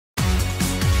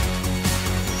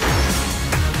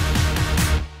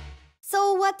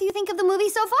what do you think of the movie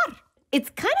so far? It's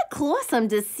kind of awesome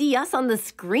to see us on the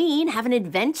screen having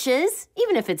adventures,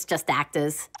 even if it's just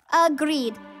actors.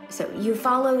 Agreed. So you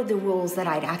followed the rules that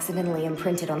I'd accidentally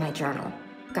imprinted on my journal.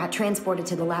 Got transported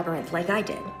to the labyrinth like I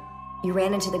did. You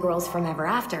ran into the girls from Ever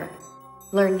After.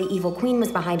 Learned the evil queen was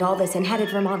behind all this and headed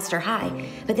for Monster High.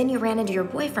 But then you ran into your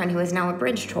boyfriend who is now a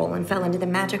bridge troll and fell into the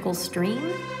magical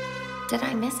stream? Did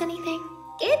I miss anything?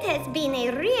 It has been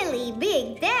a really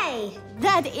big day.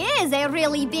 That is a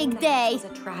really big day. It was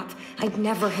a trap. I'd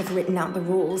never have written out the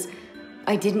rules.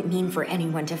 I didn't mean for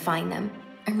anyone to find them.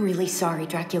 I'm really sorry,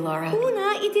 Draculara.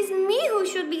 Una, it is me who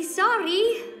should be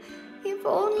sorry. If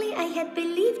only I had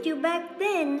believed you back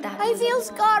then. I feel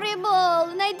scorrible,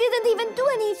 and I didn't even do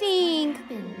anything.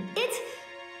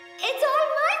 It's all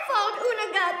my fault Una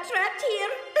got trapped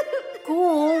here.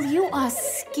 Ghoul, you are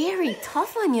scary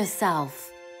tough on yourself.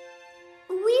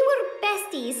 We were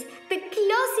besties, the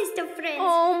closest of friends.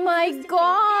 Oh my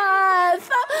god!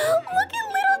 Look at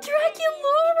little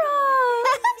Draculora!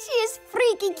 She is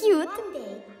freaky cute. One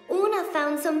day, Una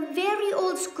found some very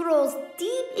old scrolls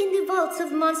deep in the vaults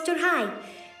of Monster High.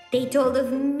 They told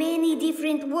of many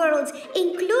different worlds,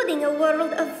 including a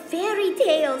world of fairy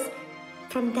tales.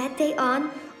 From that day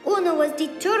on, Una was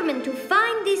determined to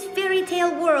find this fairy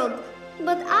tale world.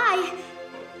 But I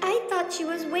thought she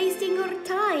was wasting her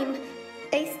time.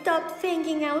 I stopped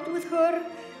hanging out with her,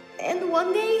 and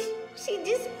one day she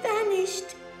just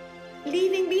vanished,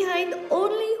 leaving behind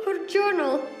only her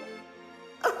journal.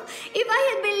 Oh, if I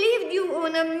had believed you,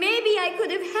 Una, maybe I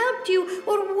could have helped you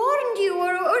or warned you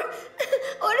or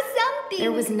something.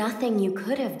 There was nothing you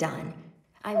could have done.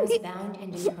 I was bound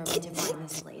and determined to find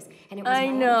this place, and it was I my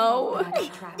own know. fault that I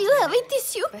got trapped Do you have a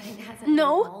tissue? But it hasn't been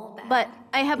all No, bad. but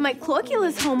I have my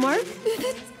Clorculus homework.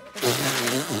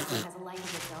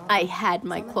 I had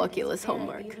my Clorculus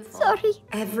homework. Sorry.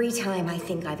 Every time I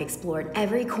think I've explored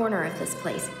every corner of this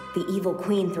place, the evil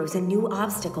queen throws a new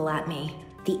obstacle at me.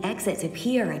 The exits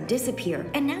appear and disappear,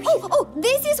 and now Oh,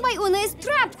 this is why Una is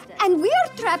trapped. And we're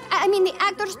trapped. I mean, the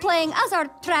actors playing us are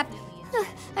trapped.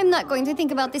 I'm not going to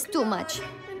think about this too much.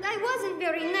 And I wasn't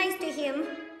very nice to him.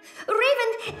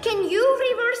 Raven, can you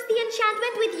reverse the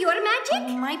enchantment with your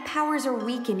magic? My powers are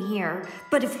weak in here,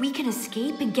 but if we can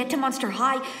escape and get to Monster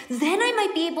High, then I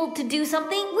might be able to do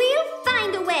something. We'll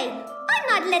find a way. I'm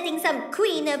not letting some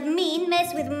queen of mean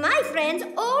mess with my friends,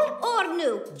 old or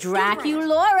new.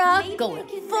 Draculora, going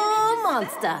full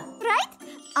monster. Right?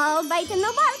 I'll bite and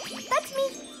no bark. That's me.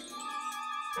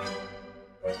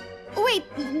 Wait,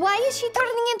 why is she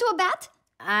turning into a bat?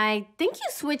 I think you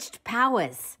switched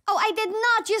powers. Oh, I did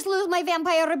not just lose my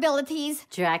vampire abilities.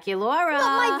 Draculora.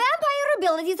 But my vampire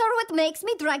abilities are what makes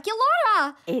me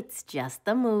Draculora. It's just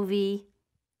a movie.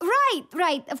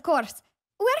 Right, of course.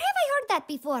 Where have I heard that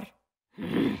before?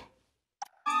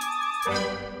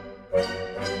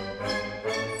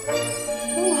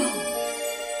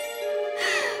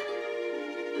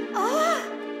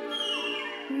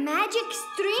 Magic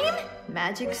stream?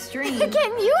 Magic stream.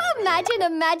 Can you imagine a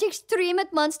magic stream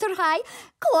at Monster High?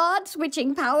 Claude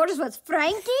switching powers with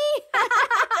Frankie?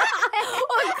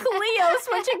 Or Cleo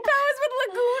switching powers with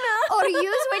Laguna. Or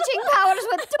you switching powers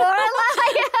with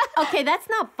Toralei? Okay, that's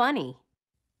not funny.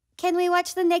 Can we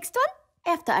watch the next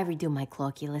one? After I redo my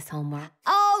Clorculus homework.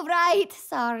 Oh, right.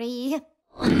 Sorry.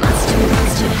 Monster,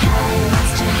 monster high,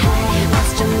 monster high,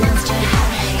 monster, monster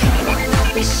high. Come on,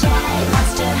 don't be shy,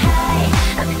 monster high.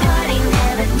 A party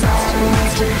never dies.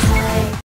 Monster, monster high.